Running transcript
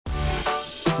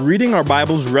Reading our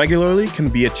Bibles regularly can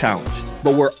be a challenge,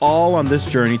 but we're all on this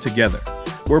journey together.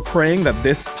 We're praying that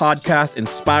this podcast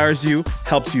inspires you,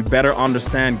 helps you better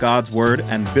understand God's Word,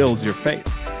 and builds your faith.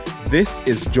 This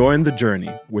is Join the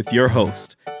Journey with your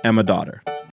host, Emma Dotter.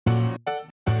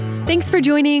 Thanks for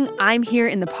joining. I'm here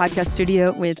in the podcast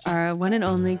studio with our one and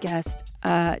only guest,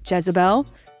 Jezebel.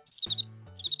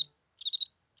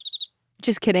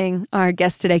 Just kidding. Our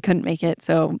guest today couldn't make it,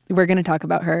 so we're going to talk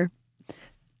about her.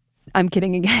 I'm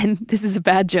kidding again. This is a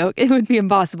bad joke. It would be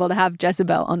impossible to have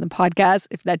Jezebel on the podcast.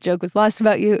 If that joke was lost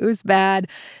about you, it was bad.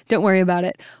 Don't worry about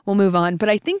it. We'll move on. But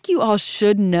I think you all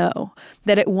should know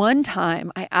that at one time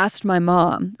I asked my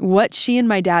mom what she and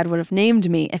my dad would have named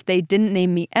me if they didn't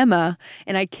name me Emma.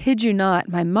 And I kid you not,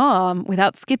 my mom,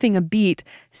 without skipping a beat,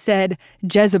 said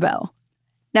Jezebel.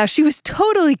 Now, she was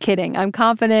totally kidding. I'm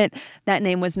confident that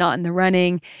name was not in the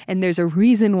running, and there's a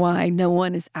reason why no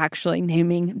one is actually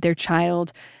naming their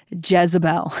child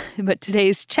Jezebel. But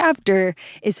today's chapter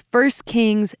is 1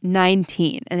 Kings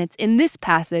 19, and it's in this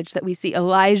passage that we see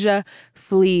Elijah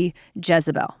flee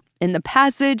Jezebel. And the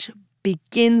passage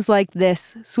begins like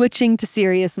this, switching to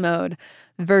serious mode.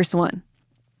 Verse 1.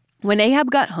 When Ahab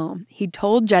got home, he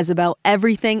told Jezebel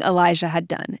everything Elijah had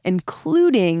done,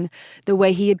 including the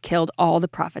way he had killed all the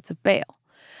prophets of Baal.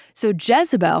 So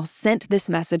Jezebel sent this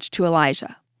message to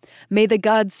Elijah. May the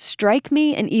gods strike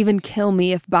me and even kill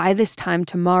me if by this time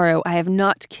tomorrow I have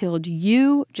not killed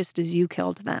you just as you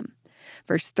killed them.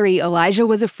 Verse 3, Elijah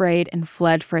was afraid and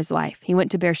fled for his life. He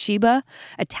went to Beersheba,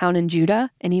 a town in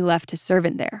Judah, and he left his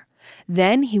servant there.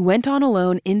 Then he went on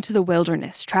alone into the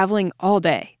wilderness, traveling all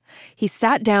day. He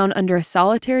sat down under a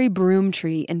solitary broom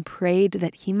tree and prayed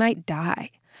that he might die.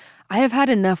 I have had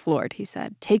enough, Lord, he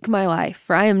said. Take my life,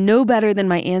 for I am no better than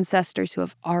my ancestors who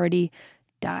have already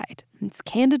died. It's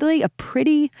candidly a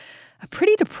pretty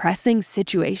depressing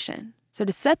situation. So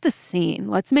to set the scene,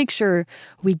 let's make sure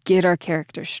we get our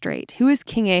characters straight. Who is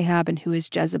King Ahab and who is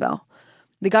Jezebel?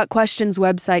 The Got Questions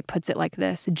website puts it like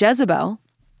this. Jezebel,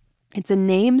 it's a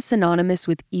name synonymous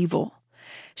with evil.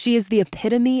 She is the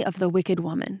epitome of the wicked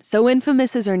woman. So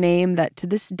infamous is her name that to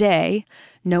this day,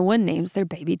 no one names their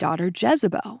baby daughter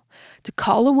Jezebel. To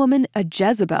call a woman a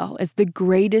Jezebel is the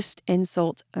greatest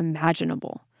insult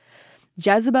imaginable.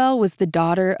 Jezebel was the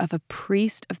daughter of a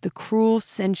priest of the cruel,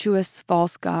 sensuous,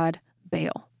 false god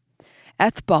Baal.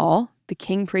 Ethbaal, the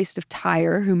king priest of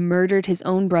Tyre, who murdered his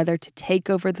own brother to take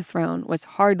over the throne, was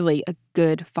hardly a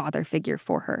good father figure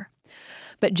for her.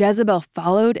 But Jezebel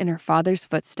followed in her father's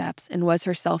footsteps and was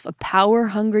herself a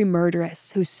power-hungry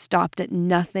murderess who stopped at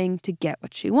nothing to get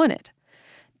what she wanted.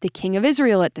 The king of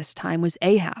Israel at this time was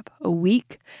Ahab, a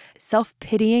weak,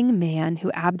 self-pitying man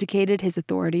who abdicated his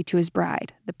authority to his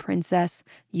bride, the princess,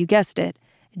 you guessed it,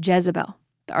 Jezebel.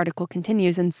 The article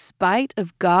continues, in spite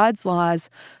of God's laws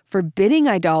forbidding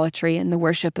idolatry and the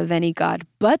worship of any god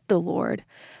but the Lord,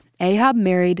 Ahab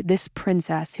married this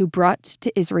princess who brought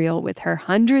to Israel with her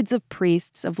hundreds of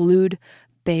priests of lewd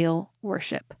Baal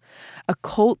worship, a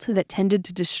cult that tended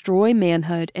to destroy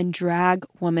manhood and drag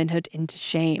womanhood into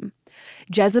shame.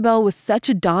 Jezebel was such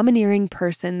a domineering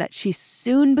person that she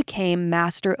soon became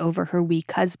master over her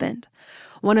weak husband.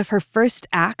 One of her first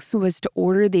acts was to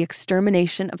order the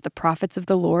extermination of the prophets of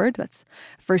the Lord, that's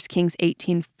 1 Kings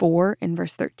 18:4 and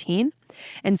verse 13,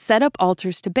 and set up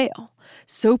altars to Baal.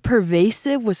 So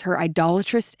pervasive was her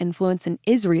idolatrous influence in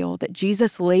Israel that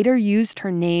Jesus later used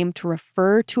her name to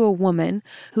refer to a woman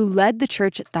who led the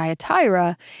church at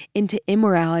Thyatira into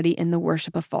immorality in the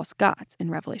worship of false gods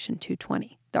in Revelation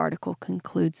 2:20. The article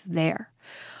concludes there.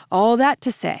 All that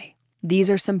to say, these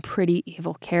are some pretty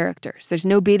evil characters. There's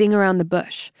no beating around the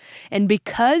bush. And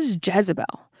because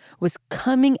Jezebel was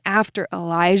coming after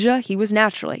Elijah, he was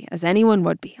naturally, as anyone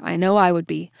would be, I know I would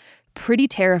be, pretty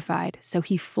terrified, so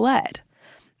he fled.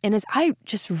 And as I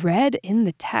just read in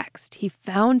the text, he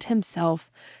found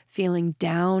himself feeling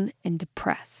down and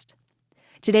depressed.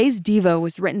 Today's Devo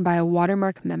was written by a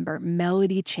Watermark member,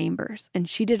 Melody Chambers, and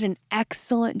she did an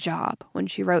excellent job when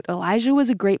she wrote Elijah was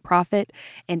a great prophet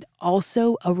and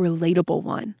also a relatable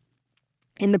one.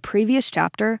 In the previous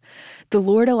chapter, the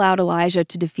Lord allowed Elijah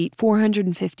to defeat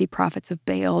 450 prophets of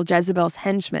Baal, Jezebel's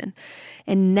henchmen.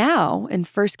 And now, in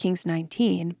 1 Kings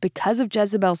 19, because of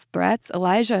Jezebel's threats,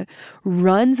 Elijah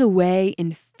runs away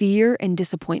in fear and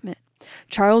disappointment.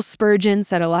 Charles Spurgeon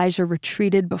said Elijah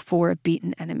retreated before a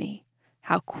beaten enemy.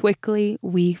 How quickly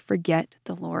we forget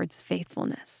the Lord's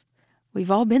faithfulness. We've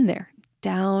all been there,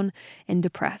 down and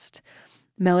depressed.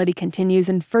 Melody continues,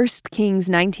 in 1 Kings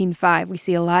 19:5, we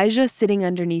see Elijah sitting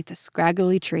underneath a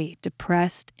scraggly tree,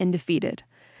 depressed and defeated.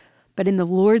 But in the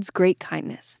Lord's great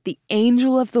kindness, the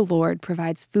angel of the Lord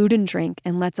provides food and drink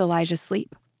and lets Elijah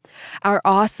sleep. Our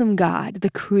awesome God, the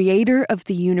creator of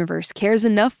the universe, cares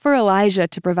enough for Elijah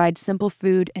to provide simple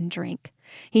food and drink.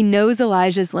 He knows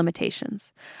Elijah's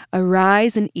limitations.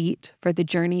 Arise and eat, for the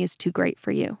journey is too great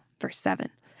for you. Verse 7.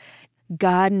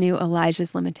 God knew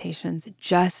Elijah's limitations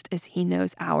just as he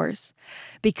knows ours.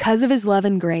 Because of his love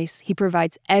and grace, he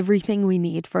provides everything we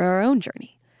need for our own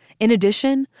journey. In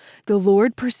addition, the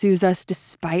Lord pursues us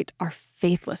despite our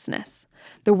faithlessness.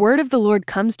 The word of the Lord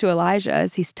comes to Elijah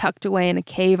as he's tucked away in a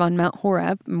cave on Mount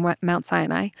Horeb, Mount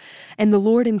Sinai, and the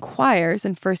Lord inquires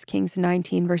in 1 Kings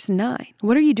 19, verse 9,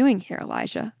 "What are you doing here,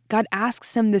 Elijah?" God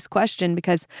asks him this question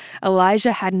because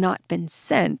Elijah had not been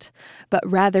sent, but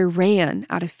rather ran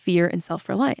out of fear and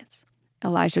self-reliance.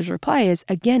 Elijah's reply is,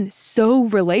 again, so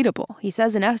relatable. He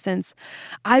says, in essence,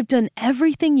 "I've done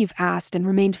everything you've asked and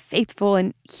remained faithful,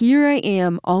 and here I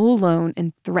am all alone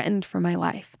and threatened for my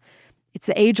life." It's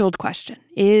the age-old question,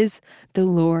 is the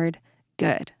Lord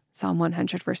good? Psalm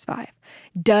 100, verse 5.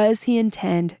 Does he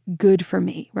intend good for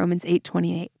me? Romans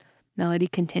 8:28. Melody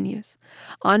continues.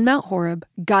 On Mount Horeb,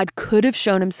 God could have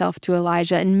shown himself to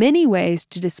Elijah in many ways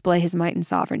to display his might and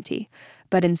sovereignty.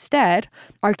 But instead,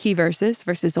 our key verses,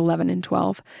 verses 11 and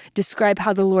 12, describe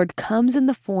how the Lord comes in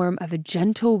the form of a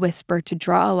gentle whisper to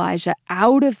draw Elijah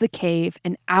out of the cave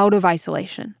and out of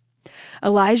isolation.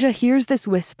 Elijah hears this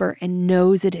whisper and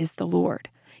knows it is the Lord.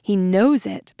 He knows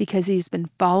it because he's been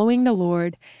following the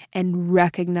Lord and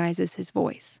recognizes his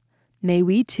voice. May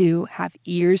we too have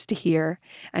ears to hear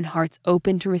and hearts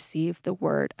open to receive the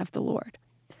word of the Lord.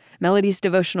 Melody's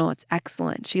devotional, it's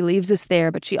excellent. She leaves us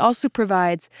there, but she also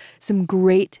provides some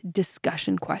great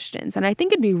discussion questions. And I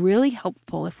think it'd be really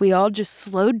helpful if we all just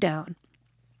slowed down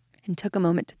and took a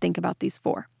moment to think about these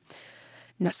four.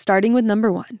 Now, starting with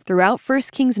number 1, throughout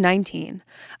 1 Kings 19,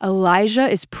 Elijah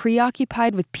is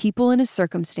preoccupied with people and his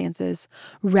circumstances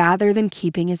rather than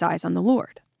keeping his eyes on the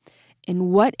Lord.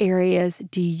 In what areas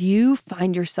do you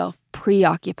find yourself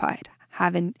preoccupied,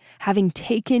 having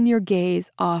taken your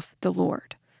gaze off the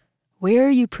Lord? Where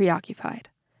are you preoccupied?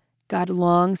 God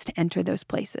longs to enter those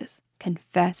places.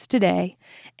 Confess today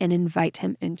and invite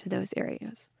him into those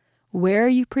areas. Where are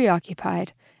you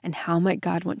preoccupied, and how might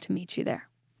God want to meet you there?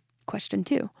 Question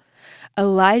 2.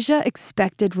 Elijah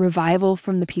expected revival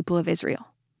from the people of Israel.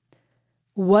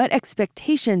 What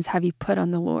expectations have you put on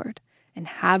the Lord, and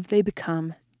have they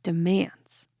become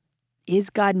demands? Is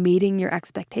God meeting your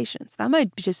expectations? That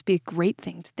might just be a great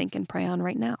thing to think and pray on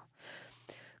right now.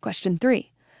 Question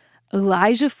 3.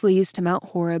 Elijah flees to Mount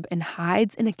Horeb and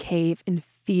hides in a cave in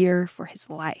fear for his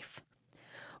life.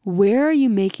 Where are you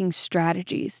making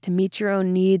strategies to meet your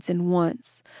own needs and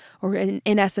wants? Or in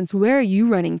essence, where are you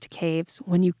running to caves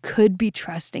when you could be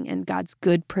trusting in God's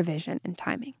good provision and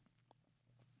timing?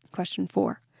 Question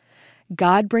 4.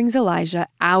 God brings Elijah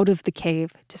out of the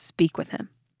cave to speak with him.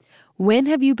 When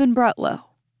have you been brought low?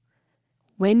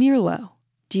 When you're low,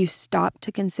 do you stop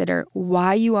to consider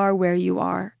why you are where you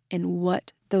are and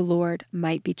what the Lord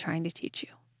might be trying to teach you?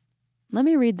 Let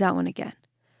me read that one again.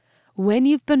 When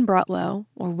you've been brought low,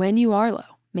 or when you are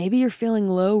low, maybe you're feeling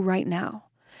low right now,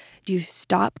 do you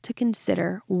stop to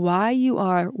consider why you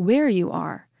are where you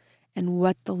are and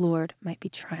what the Lord might be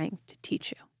trying to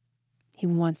teach you? He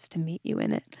wants to meet you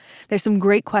in it. There's some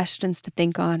great questions to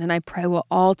think on, and I pray we'll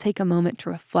all take a moment to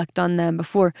reflect on them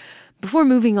before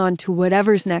moving on to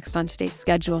whatever's next on today's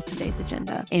schedule, today's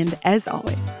agenda. And as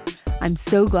always, I'm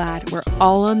so glad we're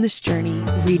all on this journey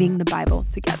reading the Bible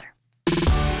together.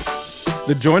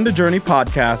 The Join the Journey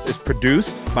podcast is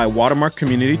produced by Watermark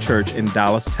Community Church in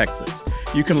Dallas, Texas.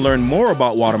 You can learn more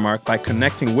about Watermark by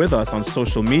connecting with us on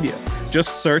social media.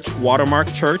 Just search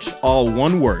Watermark Church, all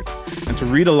one word. And to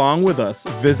read along with us,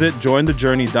 visit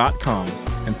jointhejourney.com.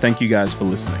 And thank you guys for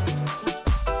listening.